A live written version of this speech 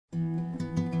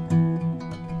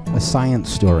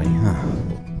science story, huh?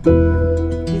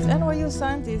 These NYU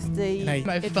scientists,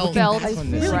 I felt right.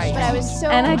 But I was so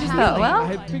And I just thought, well, I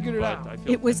had figured it out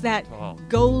It was that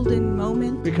golden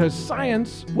moment. because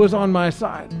science was on my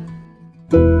side.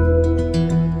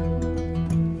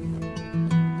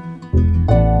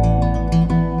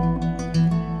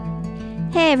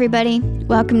 Hey everybody,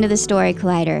 welcome to the Story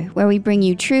Collider, where we bring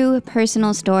you true,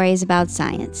 personal stories about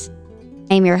science.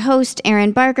 I'm your host,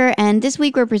 Erin Barker, and this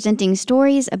week we're presenting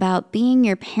stories about being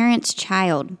your parent's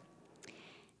child.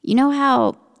 You know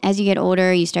how, as you get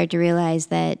older, you start to realize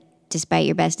that despite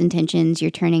your best intentions,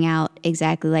 you're turning out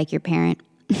exactly like your parent?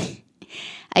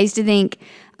 I used to think,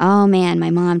 oh man, my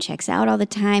mom checks out all the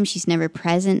time, she's never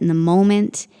present in the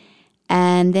moment.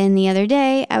 And then the other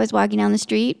day, I was walking down the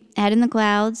street, head in the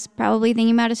clouds, probably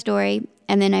thinking about a story,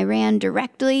 and then I ran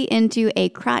directly into a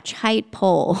crotch height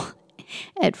pole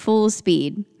at full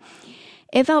speed.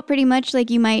 It felt pretty much like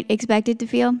you might expect it to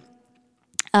feel.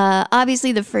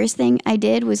 Obviously, the first thing I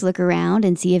did was look around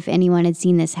and see if anyone had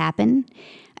seen this happen.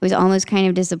 I was almost kind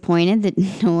of disappointed that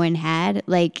no one had.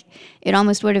 Like, it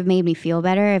almost would have made me feel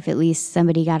better if at least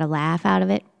somebody got a laugh out of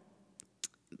it.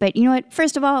 But you know what?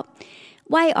 First of all,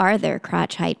 why are there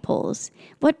crotch height poles?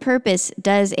 What purpose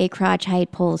does a crotch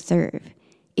height pole serve?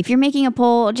 If you're making a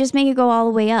pole, just make it go all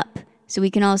the way up so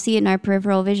we can all see it in our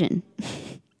peripheral vision.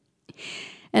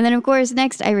 And then, of course,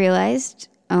 next I realized,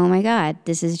 oh my God,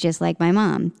 this is just like my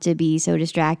mom, to be so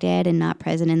distracted and not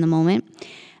present in the moment.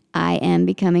 I am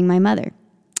becoming my mother.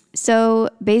 So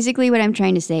basically what I'm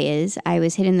trying to say is I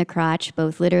was hit in the crotch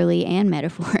both literally and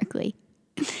metaphorically.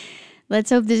 Let's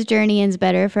hope this journey ends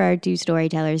better for our two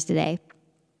storytellers today.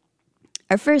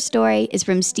 Our first story is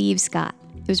from Steve Scott.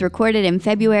 It was recorded in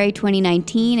February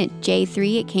 2019 at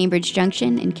J3 at Cambridge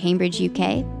Junction in Cambridge,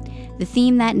 UK. The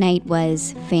theme that night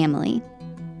was family.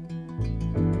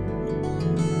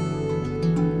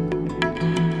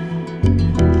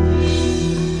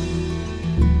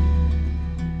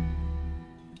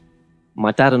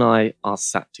 My dad and I are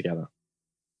sat together,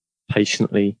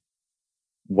 patiently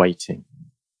waiting.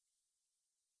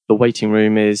 The waiting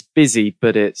room is busy,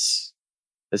 but there's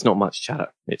not much chatter.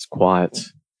 It's quiet.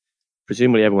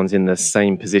 Presumably everyone's in the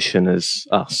same position as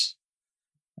us,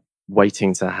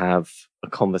 waiting to have a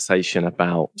conversation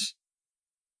about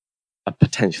a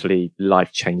potentially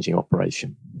life-changing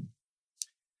operation.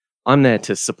 I'm there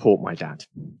to support my dad.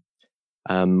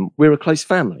 We're a close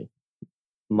family.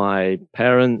 My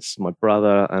parents, my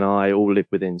brother, and I all live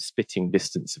within spitting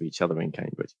distance of each other in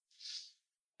Cambridge.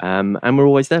 And we're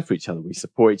always there for each other. We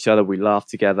support each other. We laugh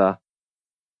together.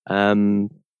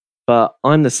 But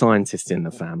I'm the scientist in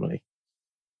the family.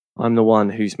 I'm the one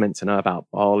who's meant to know about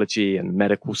biology and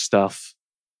medical stuff.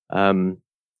 I've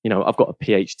got a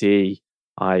PhD.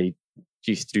 I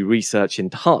used to do research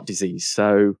into heart disease.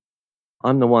 So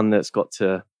I'm the one that's got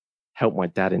to help my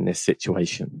dad in this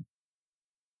situation.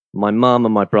 My mum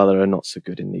and my brother are not so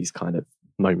good in these kind of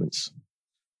moments.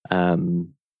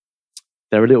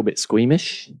 They're a little bit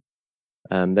squeamish.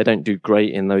 They don't do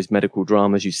great in those medical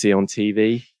dramas you see on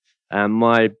TV.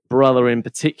 My brother in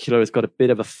particular has got a bit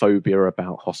of a phobia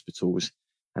about hospitals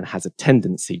and has a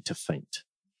tendency to faint.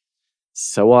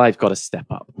 So I've got to step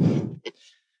up.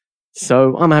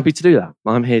 So I'm happy to do that.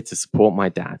 I'm here to support my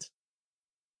dad.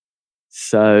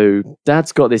 So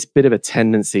dad's got this bit of a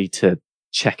tendency to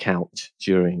check out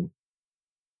during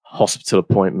hospital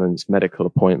appointments, medical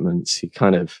appointments. He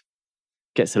kind of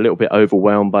gets a little bit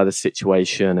overwhelmed by the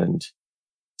situation and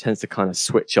tends to kind of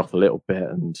switch off a little bit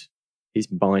and his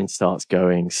mind starts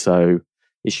going. So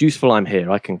it's useful I'm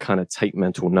here. I can kind of take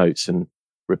mental notes and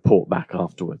report back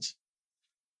afterwards.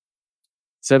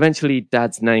 So eventually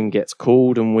dad's name gets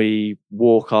called and we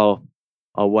walk our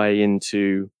way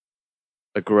into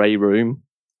a grey room,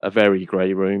 a very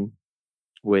grey room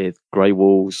with grey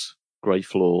walls, grey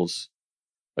floors,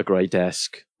 a grey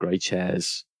desk, grey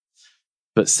chairs.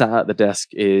 But sat at the desk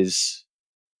is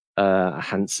a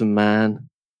handsome man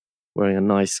wearing a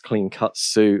nice clean-cut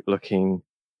suit, looking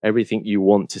everything you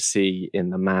want to see in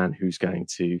the man who's going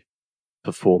to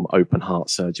perform open heart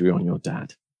surgery on your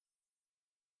dad.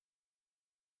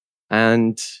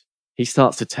 And he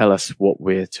starts to tell us what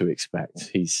we're to expect.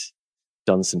 He's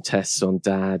done some tests on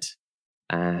dad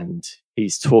and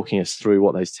he's talking us through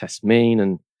what those tests mean.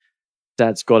 And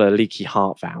dad's got a leaky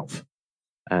heart valve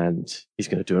and he's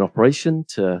going to do an operation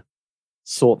to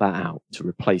sort that out, to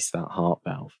replace that heart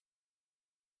valve.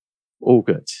 All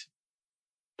good.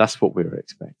 That's what we were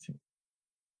expecting.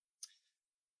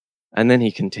 And then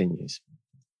he continues.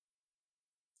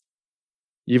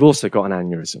 You've also got an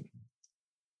aneurysm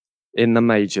in the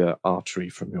major artery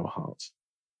from your heart.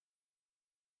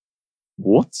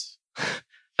 What?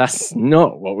 That's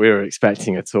not what we were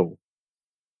expecting at all.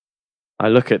 I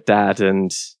look at Dad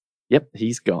and, yep,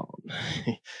 he's gone.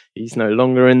 He's no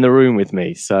longer in the room with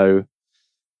me. So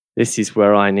this is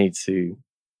where I need to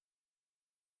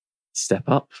step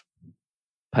up,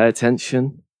 pay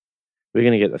attention. We're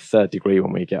going to get the 3rd degree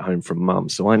when we get home from Mum,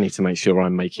 so I need to make sure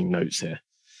I'm making notes here.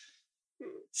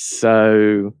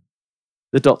 So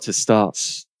the doctor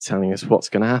starts telling us what's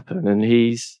going to happen, and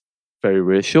he's very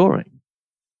reassuring.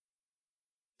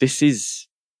 This is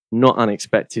not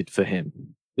unexpected for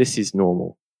him. This is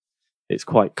normal. It's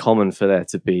quite common for there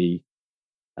to be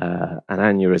an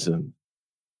aneurysm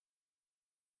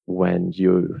when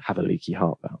you have a leaky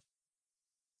heart valve.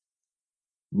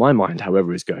 My mind,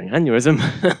 however, is going, aneurysm?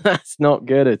 That's not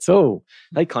good at all.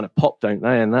 They kind of pop, don't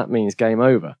they? And that means game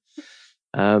over.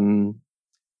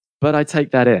 But I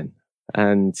take that in.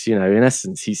 And, in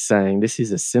essence, he's saying this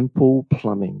is a simple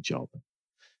plumbing job.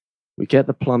 We get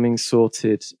the plumbing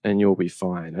sorted and you'll be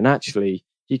fine. And actually,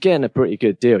 you're getting a pretty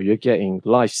good deal. You're getting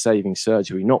life-saving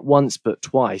surgery, not once, but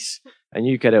twice. And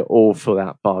you get it all for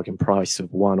that bargain price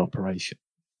of one operation.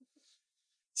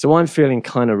 So I'm feeling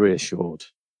kind of reassured.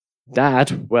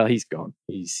 Dad, well, he's gone.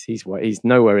 He's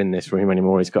nowhere in this room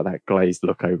anymore. He's got that glazed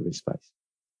look over his face.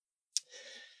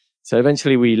 So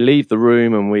eventually we leave the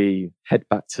room and we head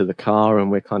back to the car, and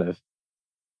we're kind of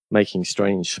making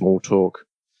strange small talk.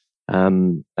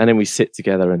 And then we sit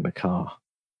together in the car.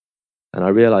 And I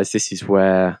realize this is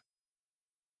where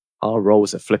our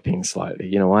roles are flipping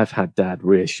slightly. I've had Dad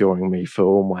reassuring me for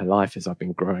all my life as I've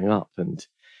been growing up. And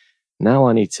now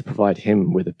I need to provide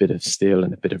him with a bit of steel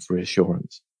and a bit of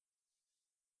reassurance.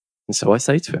 And so I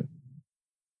say to him,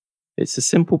 it's a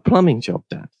simple plumbing job,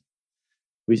 Dad.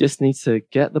 We just need to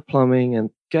get the plumbing and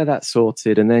get that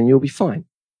sorted, and then you'll be fine.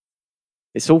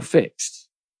 It's all fixed.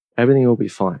 Everything will be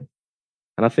fine.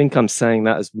 And I think I'm saying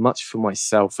that as much for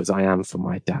myself as I am for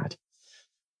my dad.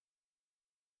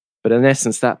 But in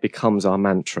essence, that becomes our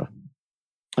mantra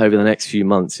over the next few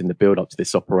months in the build up to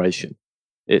this operation.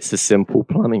 It's a simple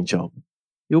plumbing job.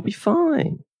 You'll be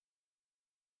fine.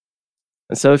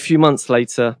 And so a few months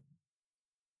later,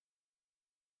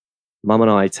 Mum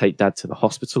and I take Dad to the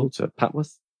hospital, to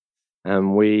Papworth,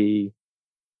 and he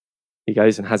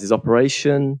goes and has his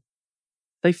operation.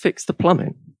 They fix the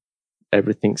plumbing.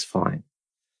 Everything's fine.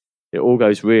 It all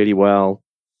goes really well.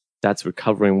 Dad's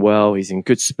recovering well. He's in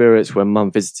good spirits when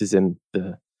Mum visits him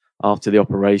after the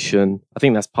operation. I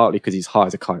think that's partly because he's high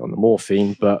as a kite on the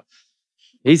morphine, but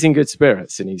he's in good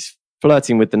spirits and he's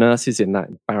flirting with the nurses in that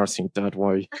embarrassing dad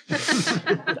way.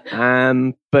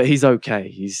 But he's okay.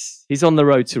 He's on the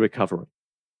road to recovery.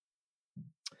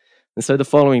 And so the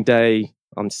following day,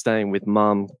 I'm staying with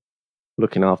Mum,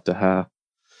 looking after her.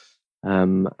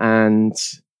 And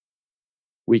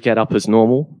we get up as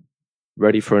normal,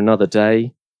 ready for another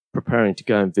day, preparing to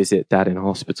go and visit Dad in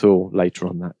hospital later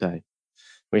on that day.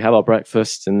 We have our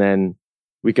breakfast and then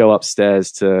we go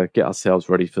upstairs to get ourselves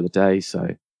ready for the day.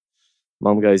 So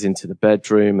Mum goes into the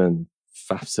bedroom and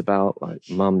faffs about like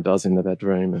Mum does in the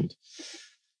bedroom. And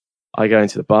I go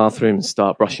into the bathroom and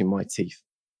start brushing my teeth.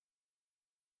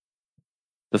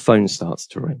 The phone starts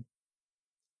to ring.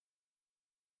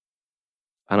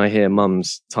 And I hear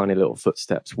Mum's tiny little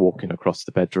footsteps walking across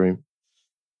the bedroom.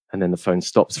 And then the phone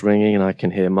stops ringing and I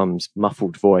can hear Mum's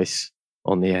muffled voice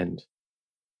on the end.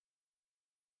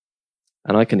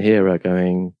 And I can hear her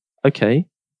going, okay.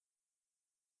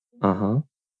 Uh-huh.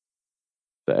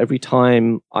 But every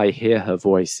time I hear her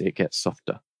voice, it gets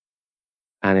softer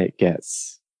and it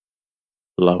gets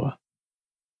lower.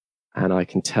 And I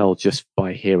can tell just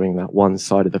by hearing that one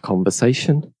side of the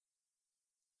conversation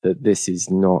that this is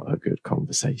not a good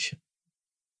conversation.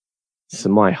 So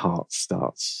my heart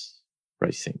starts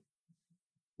racing.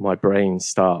 My brain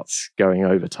starts going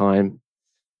overtime.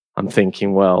 I'm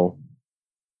thinking, well,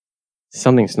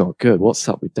 something's not good. What's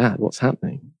up with Dad? What's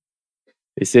happening?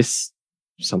 Is this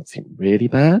something really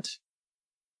bad?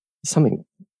 Something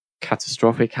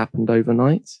catastrophic happened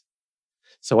overnight?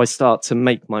 So I start to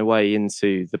make my way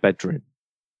into the bedroom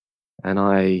and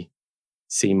I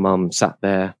see Mum sat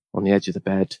there on the edge of the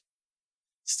bed,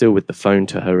 still with the phone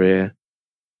to her ear,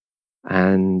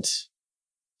 and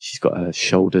she's got her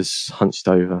shoulders hunched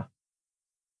over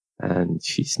and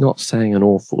she's not saying an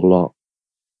awful lot.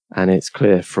 And it's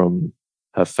clear from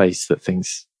her face that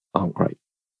things aren't great.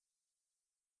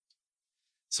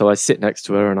 So I sit next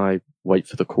to her and I wait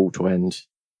for the call to end,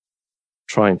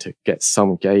 trying to get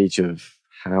some gauge of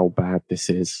how bad this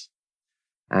is.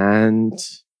 And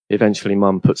eventually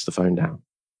Mum puts the phone down.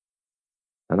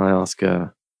 And I ask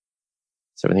her,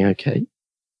 is everything okay?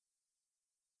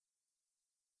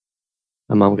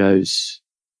 And Mum goes,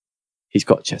 he's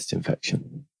got a chest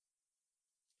infection.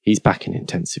 he's back in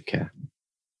intensive care.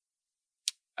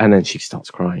 And then she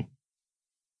starts crying.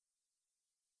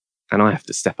 And I have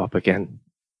to step up again.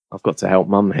 I've got to help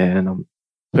mum here, and I'm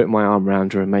putting my arm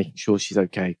around her and making sure she's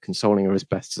okay, consoling her as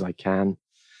best as I can.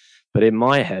 But in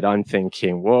my head, I'm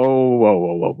thinking,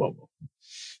 whoa.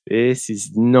 This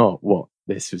is not what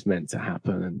this was meant to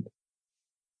happen.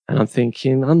 And I'm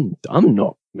thinking, I'm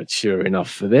not mature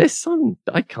enough for this.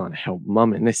 I can't help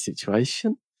mum in this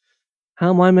situation. How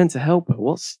am I meant to help her?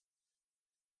 What's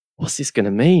this going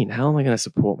to mean? How am I going to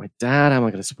support my dad? How am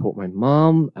I going to support my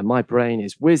mum? And my brain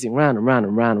is whizzing round and round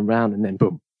and round and round, and then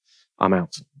boom, I'm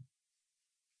out.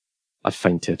 I've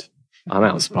fainted. I'm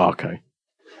out of Sparko.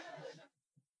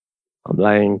 I'm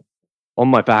laying on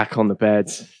my back on the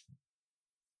bed.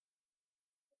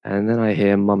 And then I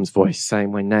hear mum's voice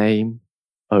saying my name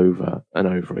over and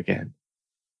over again.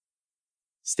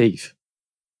 Steve.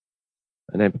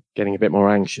 And then getting a bit more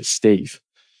anxious, Steve.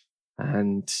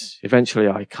 And eventually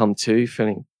I come to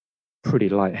feeling pretty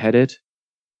lightheaded.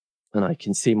 And I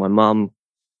can see my mum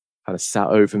kind of sat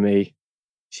over me.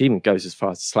 She even goes as far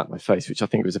as to slap my face, which I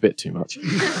think was a bit too much.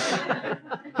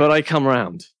 But I come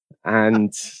round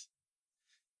and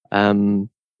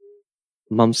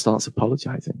mum starts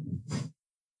apologizing.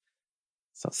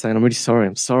 Starts saying, I'm really sorry.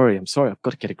 I've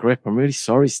got to get a grip. I'm really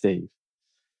sorry, Steve.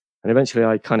 And eventually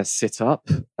I kind of sit up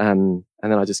and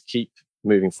then I just keep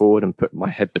moving forward and put my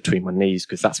head between my knees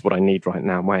because that's what I need right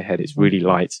now. My head is really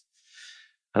light.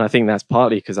 And I think that's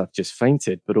partly because I've just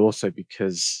fainted, but also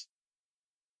because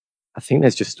I think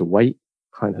there's just a weight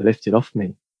kind of lifted off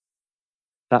me.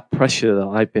 That pressure that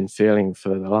I've been feeling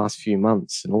for the last few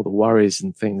months and all the worries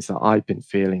and things that I've been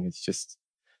feeling is just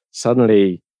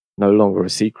suddenly no longer a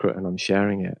secret, and I'm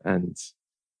sharing it. And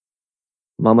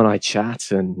mum and I chat,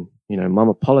 and, mum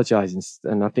apologizes.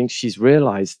 And I think she's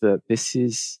realized that this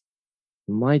is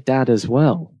my dad as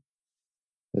well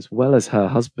as her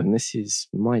husband. This is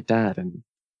my dad, and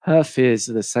her fears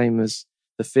are the same as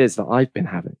the fears that I've been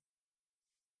having.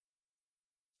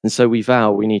 And so we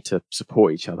vow we need to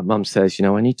support each other. Mum says,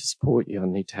 I need to support you. I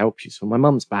need to help you. So my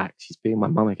mum's back. She's being my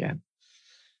mum again.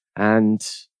 And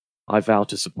I vow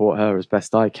to support her as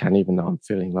best I can, even though I'm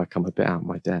feeling like I'm a bit out of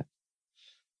my depth.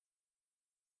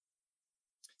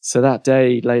 So that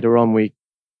day, later on, we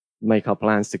make our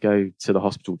plans to go to the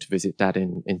hospital to visit dad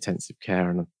in intensive care.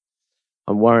 And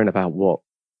I'm worrying about what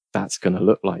that's going to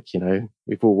look like.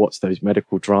 We've all watched those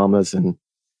medical dramas, and,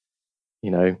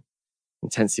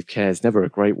 intensive care is never a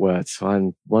great word. So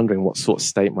I'm wondering what sort of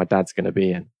state my dad's going to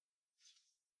be in.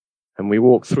 And we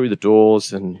walk through the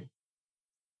doors and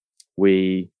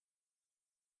we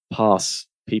pass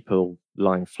people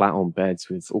lying flat on beds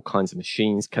with all kinds of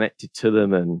machines connected to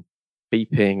them and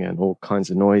beeping and all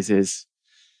kinds of noises.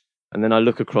 And then I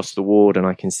look across the ward and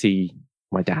I can see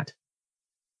my dad.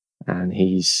 And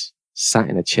he's sat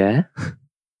in a chair.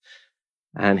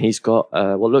 And he's got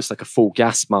what looks like a full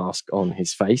gas mask on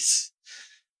his face.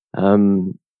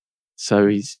 So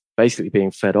he's basically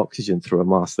being fed oxygen through a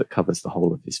mask that covers the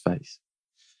whole of his face.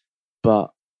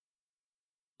 But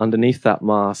underneath that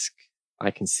mask,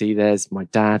 I can see there's my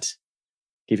dad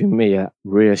giving me a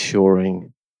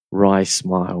reassuring, wry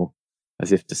smile,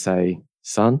 as if to say,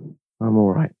 son, I'm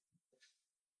all right.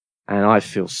 And I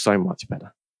feel so much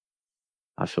better.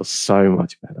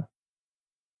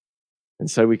 And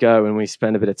so we go and we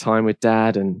spend a bit of time with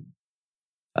dad, and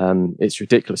it's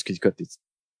ridiculous because he's got this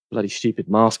bloody stupid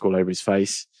mask all over his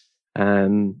face.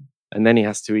 And then he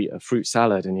has to eat a fruit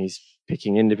salad, and he's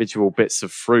picking individual bits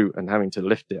of fruit and having to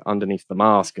lift it underneath the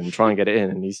mask and try and get it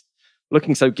in. And he's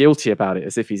looking so guilty about it,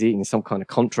 as if he's eating some kind of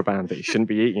contraband that he shouldn't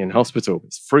be eating in hospital.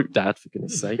 It's fruit, Dad, for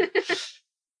goodness sake.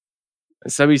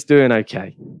 And so he's doing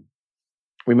okay.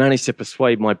 We managed to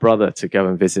persuade my brother to go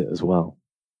and visit as well.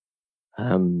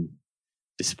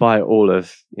 Despite all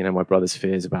of, my brother's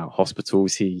fears about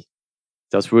hospitals, he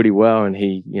does really well, and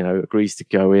he, agrees to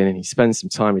go in, and he spends some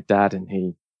time with Dad, and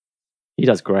he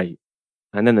does great.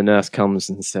 And then the nurse comes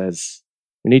and says,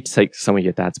 we need to take some of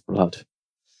your dad's blood.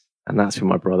 And that's when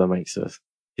my brother makes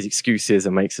his excuses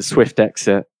and makes a swift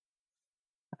exit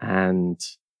and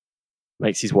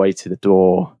makes his way to the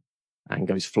door and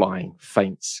goes flying,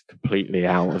 faints completely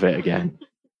out of it again.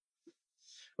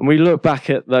 And we look back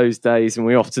at those days, and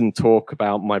we often talk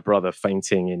about my brother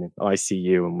fainting in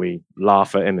ICU, and we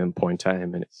laugh at him and point at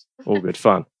him, and it's all good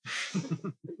fun.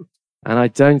 And I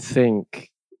don't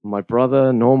think my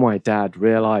brother nor my dad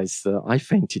realized that I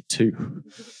fainted too.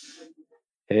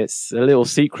 It's a little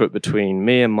secret between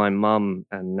me and my mum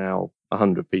and now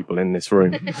 100 people in this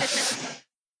room.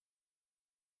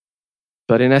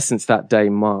 But in essence, that day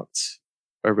marked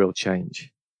a real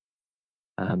change.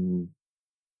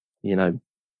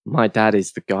 my dad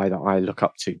is the guy that I look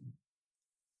up to.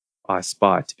 I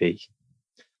aspire to be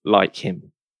like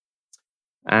him.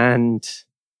 And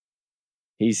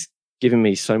he's given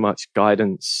me so much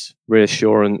guidance,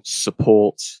 reassurance,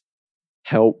 support,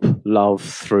 help, love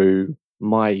through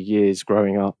my years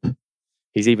growing up.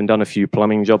 He's even done a few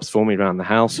plumbing jobs for me around the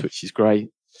house, which is great.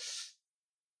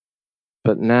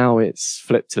 But now it's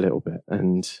flipped a little bit,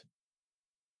 and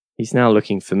he's now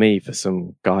looking for me for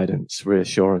some guidance,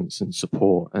 reassurance, and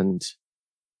support. And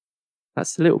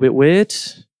that's a little bit weird,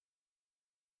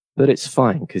 but it's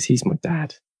fine because he's my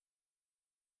dad.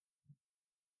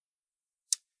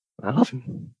 I love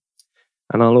him,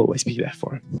 and I'll always be there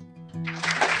for him.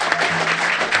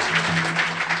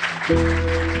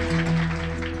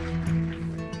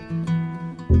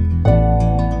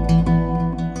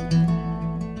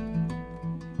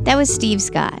 That was Steve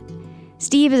Scott.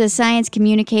 Steve is a science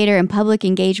communicator and public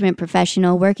engagement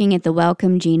professional working at the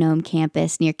Wellcome Genome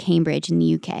campus near Cambridge in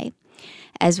the UK,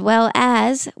 as well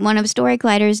as one of Story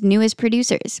Collider's newest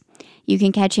producers. You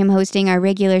can catch him hosting our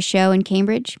regular show in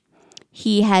Cambridge.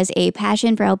 He has a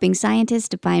passion for helping scientists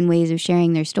to find ways of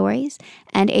sharing their stories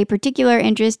and a particular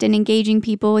interest in engaging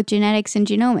people with genetics and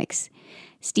genomics.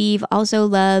 Steve also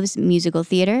loves musical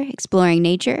theater, exploring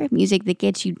nature, music that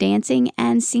gets you dancing,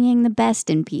 and seeing the best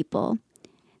in people.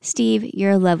 Steve,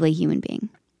 you're a lovely human being.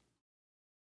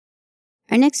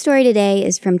 Our next story today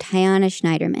is from Tiana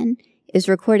Schneiderman. It was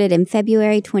recorded in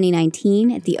February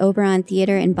 2019 at the Oberon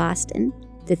Theater in Boston.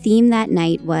 The theme that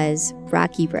night was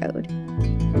Rocky Road.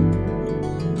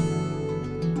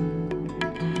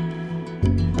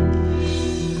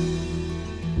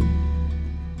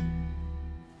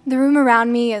 The room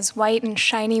around me is white and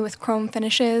shiny with chrome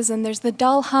finishes, and there's the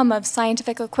dull hum of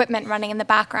scientific equipment running in the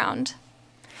background.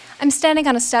 I'm standing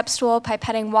on a step stool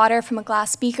pipetting water from a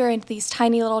glass beaker into these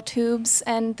tiny little tubes,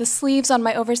 and the sleeves on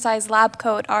my oversized lab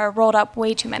coat are rolled up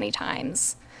way too many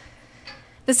times.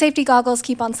 The safety goggles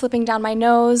keep on slipping down my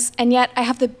nose, and yet I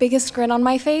have the biggest grin on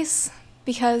my face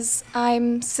because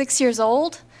I'm 6 years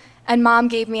old, and Mom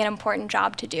gave me an important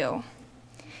job to do.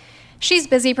 She's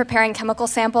busy preparing chemical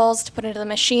samples to put into the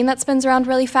machine that spins around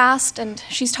really fast, and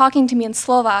she's talking to me in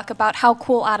Slovak about how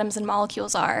cool atoms and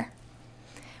molecules are.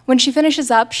 When she finishes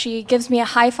up, she gives me a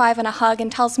high five and a hug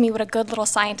and tells me what a good little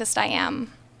scientist I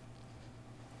am.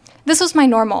 This was my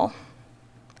normal.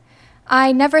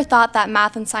 I never thought that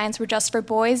math and science were just for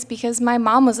boys because my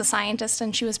mom was a scientist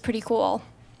and she was pretty cool.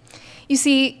 You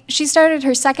see, she started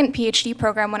her second PhD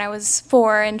program when I was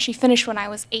 4, and she finished when I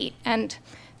was 8, and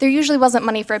there usually wasn't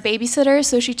money for a babysitter,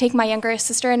 so she'd take my younger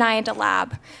sister and I into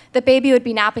lab. The baby would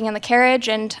be napping in the carriage,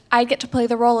 and I'd get to play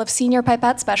the role of senior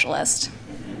pipette specialist.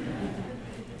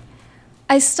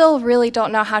 I still really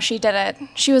don't know how she did it.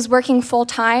 She was working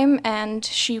full-time, and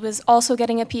she was also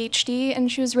getting a PhD,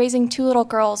 and she was raising 2 little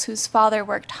girls whose father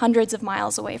worked hundreds of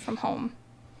miles away from home.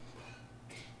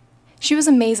 She was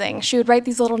amazing. She would write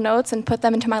these little notes and put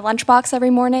them into my lunchbox every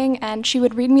morning, and she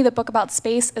would read me the book about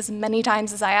space as many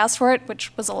times as I asked for it,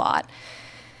 which was a lot.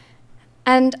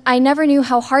 And I never knew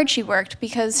how hard she worked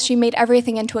because she made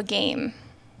everything into a game.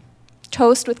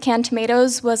 Toast with canned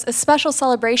tomatoes was a special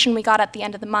celebration we got at the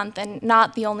end of the month and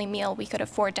not the only meal we could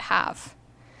afford to have.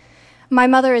 My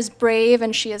mother is brave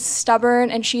and she is stubborn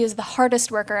and she is the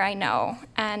hardest worker I know,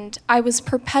 and I was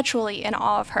perpetually in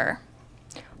awe of her.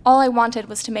 All I wanted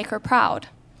was to make her proud.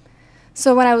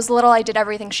 So when I was little, I did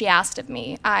everything she asked of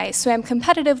me. I swam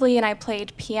competitively and I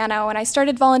played piano, and I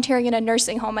started volunteering in a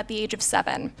nursing home at the age of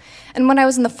 7. And when I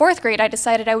was in the 4th grade, I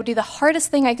decided I would do the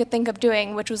hardest thing I could think of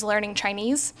doing, which was learning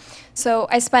Chinese. So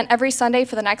I spent every Sunday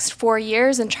for the next 4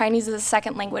 years in Chinese as a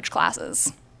second language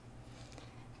classes.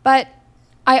 But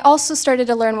I also started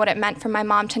to learn what it meant for my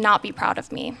mom to not be proud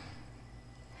of me.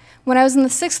 When I was in the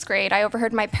 6th grade, I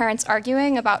overheard my parents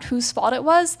arguing about whose fault it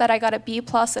was that I got a B+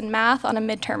 in math on a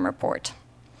midterm report.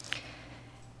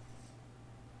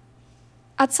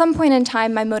 At some point in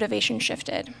time, my motivation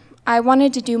shifted. I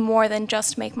wanted to do more than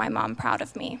just make my mom proud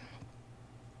of me.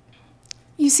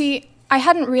 You see, I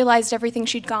hadn't realized everything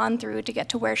she'd gone through to get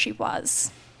to where she was.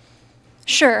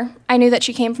 Sure, I knew that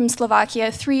she came from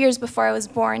Slovakia 3 years before I was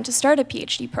born to start a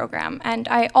PhD program, and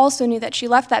I also knew that she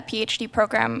left that PhD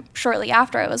program shortly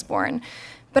after I was born,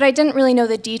 but I didn't really know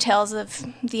the details of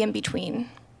the in-between.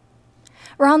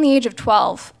 Around the age of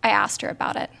 12, I asked her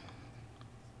about it.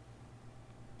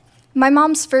 My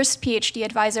mom's first PhD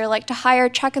advisor liked to hire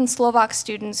Czech and Slovak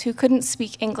students who couldn't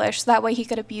speak English, so that way he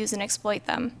could abuse and exploit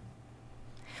them.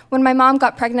 When my mom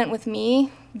got pregnant with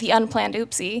me, the unplanned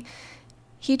oopsie,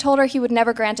 he told her he would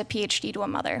never grant a PhD to a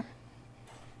mother.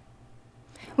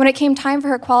 When it came time for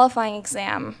her qualifying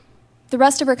exam, The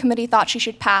rest of her committee thought she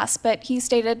should pass, but he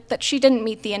stated that she didn't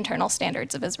meet the internal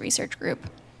standards of his research group.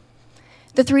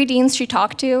 The 3 deans she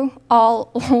talked to,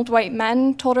 all old white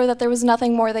men, told her that there was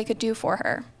nothing more they could do for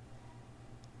her.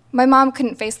 My mom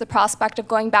couldn't face the prospect of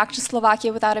going back to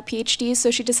Slovakia without a PhD,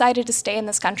 so she decided to stay in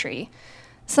this country,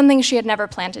 something she had never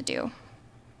planned to do.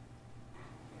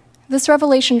 This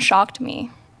revelation shocked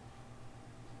me.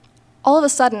 All of a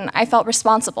sudden, I felt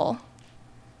responsible.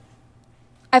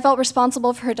 I felt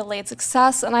responsible for her delayed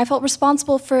success, and I felt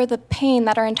responsible for the pain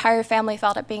that our entire family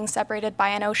felt at being separated by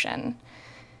an ocean.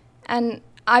 And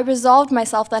I resolved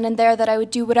myself then and there that I would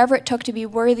do whatever it took to be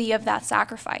worthy of that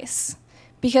sacrifice,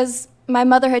 because my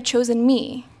mother had chosen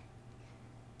me.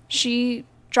 She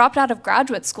dropped out of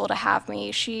graduate school to have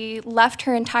me. She left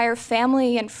her entire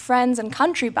family and friends and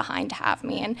country behind to have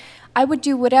me, and I would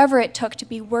do whatever it took to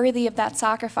be worthy of that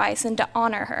sacrifice and to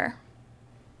honor her.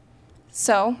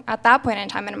 So, at that point in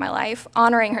time in my life,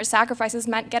 honoring her sacrifices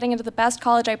meant getting into the best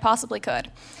college I possibly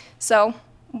could. So,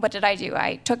 what did I do?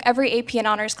 I took every AP and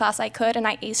honors class I could, and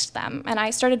I aced them, and I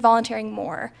started volunteering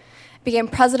more. I became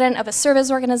president of a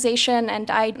service organization, and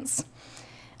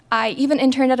I even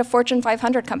interned at a Fortune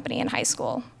 500 company in high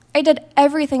school. I did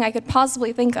everything I could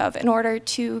possibly think of in order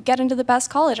to get into the best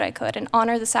college I could and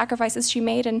honor the sacrifices she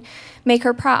made and make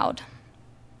her proud.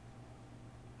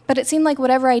 But it seemed like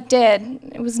whatever I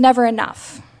did, it was never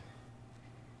enough.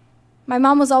 My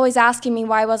mom was always asking me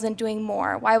why I wasn't doing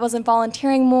more, why I wasn't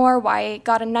volunteering more, why I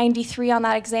got a 93 on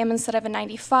that exam instead of a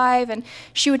 95, and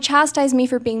she would chastise me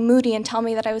for being moody and tell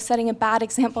me that I was setting a bad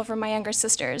example for my younger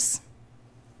sisters.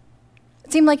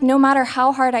 It seemed like no matter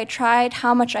how hard I tried,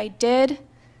 how much I did,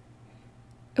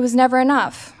 it was never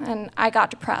enough, and I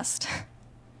got depressed.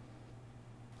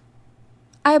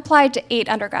 I applied to 8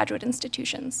 undergraduate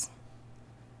institutions.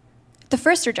 The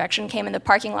first rejection came in the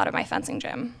parking lot of my fencing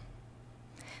gym.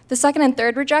 The second and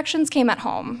third rejections came at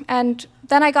home, and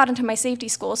then I got into my safety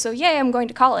school, so yay, I'm going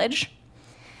to college.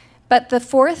 But the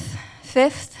 4th,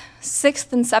 5th,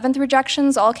 6th, and 7th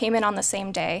rejections all came in on the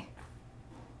same day.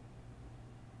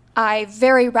 I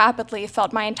very rapidly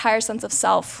felt my entire sense of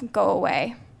self go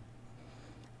away.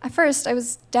 At first, I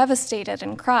was devastated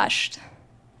and crushed,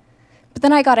 but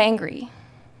then I got angry.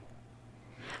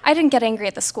 I didn't get angry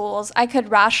at the schools. I could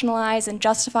rationalize and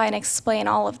justify and explain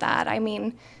all of that. I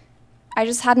mean, I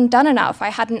just hadn't done enough. I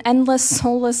had an endless,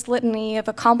 soulless litany of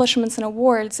accomplishments and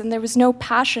awards, and there was no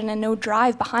passion and no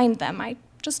drive behind them. I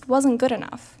just wasn't good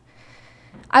enough.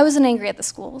 I wasn't angry at the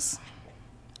schools.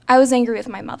 I was angry with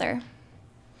my mother.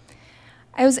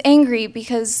 I was angry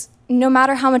because no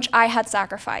matter how much I had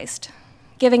sacrificed,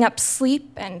 giving up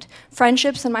sleep and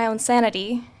friendships and my own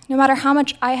sanity, no matter how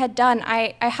much I had done,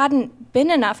 I hadn't been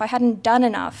enough, I hadn't done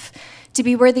enough to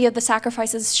be worthy of the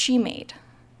sacrifices she made.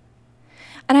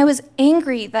 And I was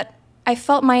angry that I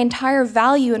felt my entire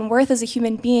value and worth as a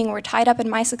human being were tied up in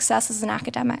my success as an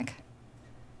academic.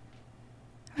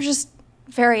 I was just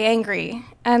very angry,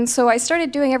 and so I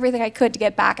started doing everything I could to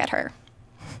get back at her.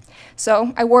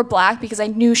 So I wore black because I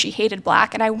knew she hated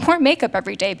black, and I wore makeup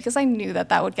every day because I knew that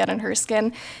that would get in her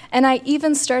skin. And I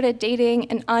even started dating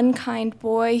an unkind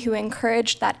boy who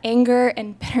encouraged that anger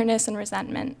and bitterness and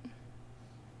resentment.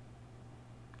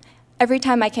 Every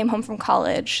time I came home from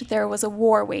college, there was a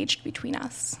war waged between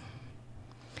us.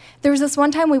 There was this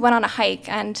one time we went on a hike,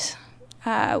 and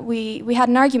we had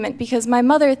an argument because my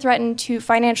mother threatened to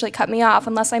financially cut me off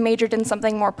unless I majored in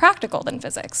something more practical than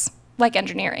physics, like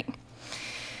engineering.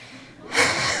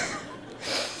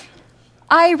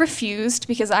 I refused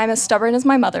because I'm as stubborn as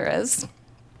my mother is.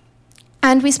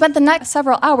 And we spent the next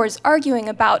several hours arguing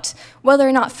about whether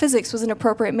or not physics was an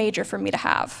appropriate major for me to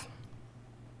have.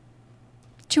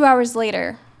 2 hours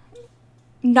later,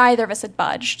 neither of us had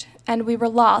budged, and we were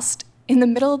lost in the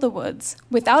middle of the woods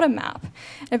without a map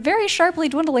and a very sharply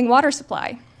dwindling water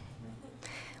supply.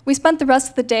 We spent the rest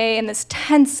of the day in this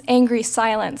tense, angry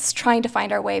silence trying to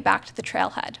find our way back to the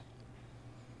trailhead.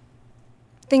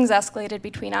 Things escalated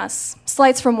between us.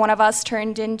 Slights from one of us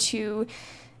turned into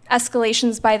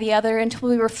escalations by the other until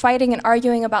we were fighting and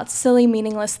arguing about silly,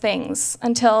 meaningless things,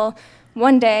 until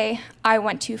one day I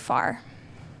went too far.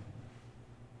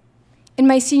 In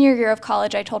my senior year of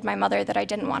college, I told my mother that I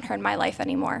didn't want her in my life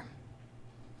anymore.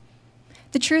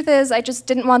 The truth is, I just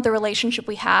didn't want the relationship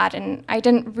we had, and I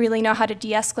didn't really know how to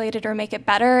de-escalate it or make it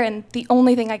better, and the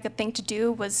only thing I could think to do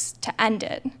was to end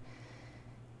it.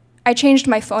 I changed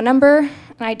my phone number, and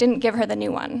I didn't give her the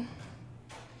new one.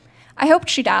 I hoped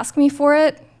she'd ask me for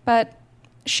it, but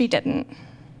she didn't.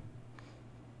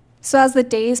 So as the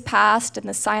days passed and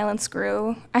the silence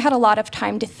grew, I had a lot of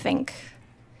time to think.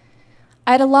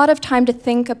 I had a lot of time to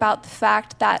think about the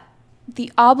fact that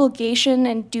the obligation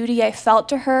and duty I felt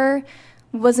to her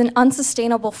was an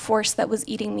unsustainable force that was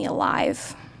eating me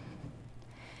alive.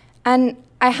 And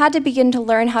I had to begin to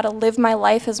learn how to live my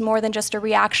life as more than just a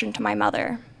reaction to my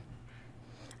mother.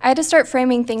 I had to start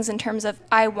framing things in terms of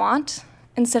I want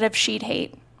instead of she'd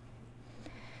hate.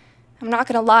 I'm not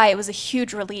gonna lie, it was a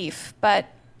huge relief, but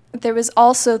there was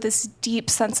also this deep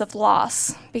sense of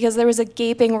loss because there was a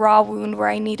gaping raw wound where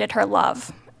I needed her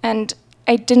love, and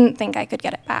I didn't think I could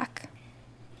get it back.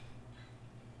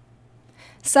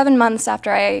 7 months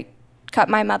after I cut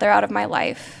my mother out of my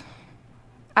life,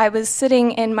 I was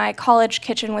sitting in my college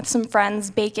kitchen with some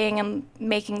friends baking and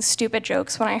making stupid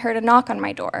jokes when I heard a knock on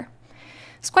my door.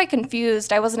 I was quite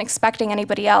confused. I wasn't expecting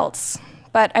anybody else,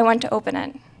 but I went to open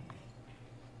it.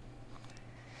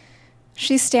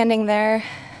 She's standing there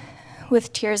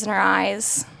with tears in her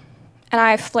eyes, and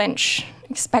I flinch,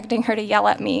 expecting her to yell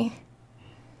at me.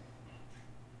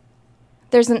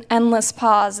 There's an endless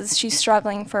pause as she's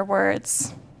struggling for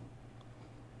words.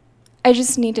 I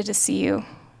just needed to see you,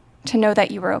 to know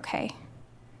that you were okay.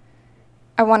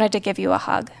 I wanted to give you a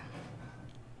hug.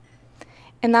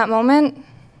 In that moment,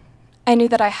 I knew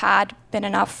that I had been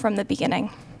enough from the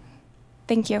beginning.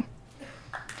 Thank you.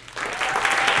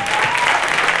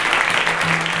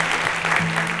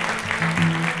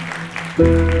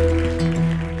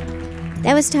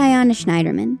 That was Tiana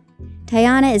Schneiderman.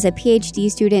 Tiana is a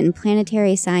PhD student in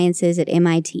planetary sciences at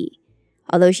MIT.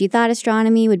 Although she thought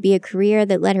astronomy would be a career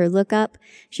that let her look up,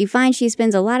 she finds she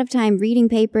spends a lot of time reading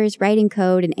papers, writing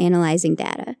code, and analyzing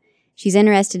data. She's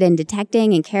interested in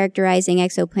detecting and characterizing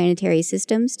exoplanetary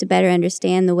systems to better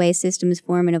understand the way systems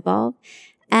form and evolve.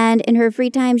 And in her free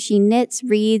time, she knits,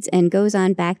 reads, and goes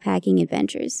on backpacking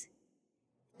adventures.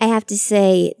 I have to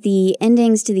say, the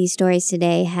endings to these stories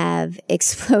today have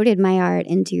exploded my heart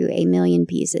into a million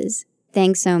pieces.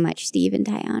 Thanks so much, Steve and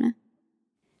Tiana.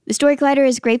 The Story Collider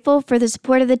is grateful for the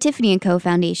support of the Tiffany & Co.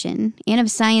 Foundation and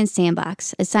of Science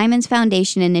Sandbox, a Simons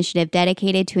Foundation initiative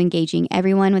dedicated to engaging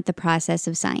everyone with the process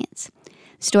of science.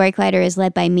 Story Collider is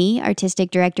led by me,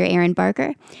 Artistic Director Erin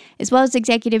Barker, as well as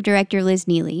Executive Director Liz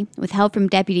Neely, with help from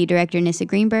Deputy Director Nissa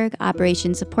Greenberg,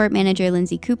 Operations Support Manager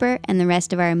Lindsay Cooper, and the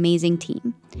rest of our amazing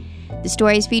team. The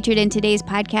stories featured in today's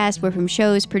podcast were from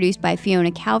shows produced by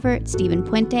Fiona Calvert, Stephen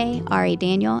Puente, Ari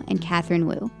Daniel, and Catherine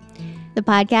Wu. The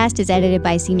podcast is edited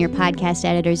by Senior Podcast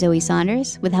Editor Zoe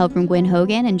Saunders, with help from Gwen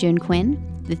Hogan and June Quinn.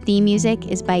 The theme music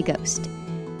is by Ghost.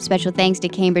 Special thanks to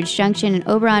Cambridge Junction and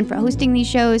Oberon for hosting these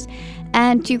shows,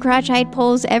 and to Crotch Height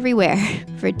Polls everywhere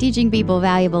for teaching people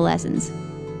valuable lessons.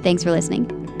 Thanks for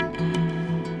listening.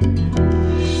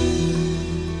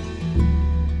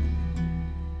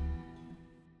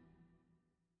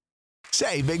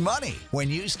 Save big money when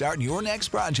you start your next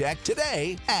project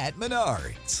today at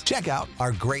Menards. Check out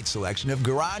our great selection of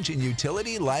garage and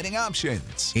utility lighting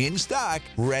options. In stock,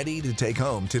 ready to take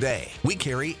home today. We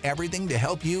carry everything to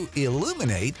help you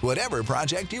illuminate whatever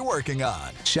project you're working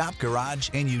on. Shop garage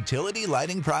and utility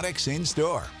lighting products in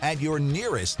store at your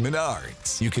nearest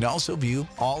Menards. You can also view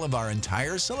all of our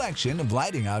entire selection of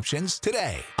lighting options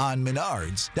today on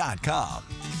Menards.com.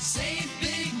 Save big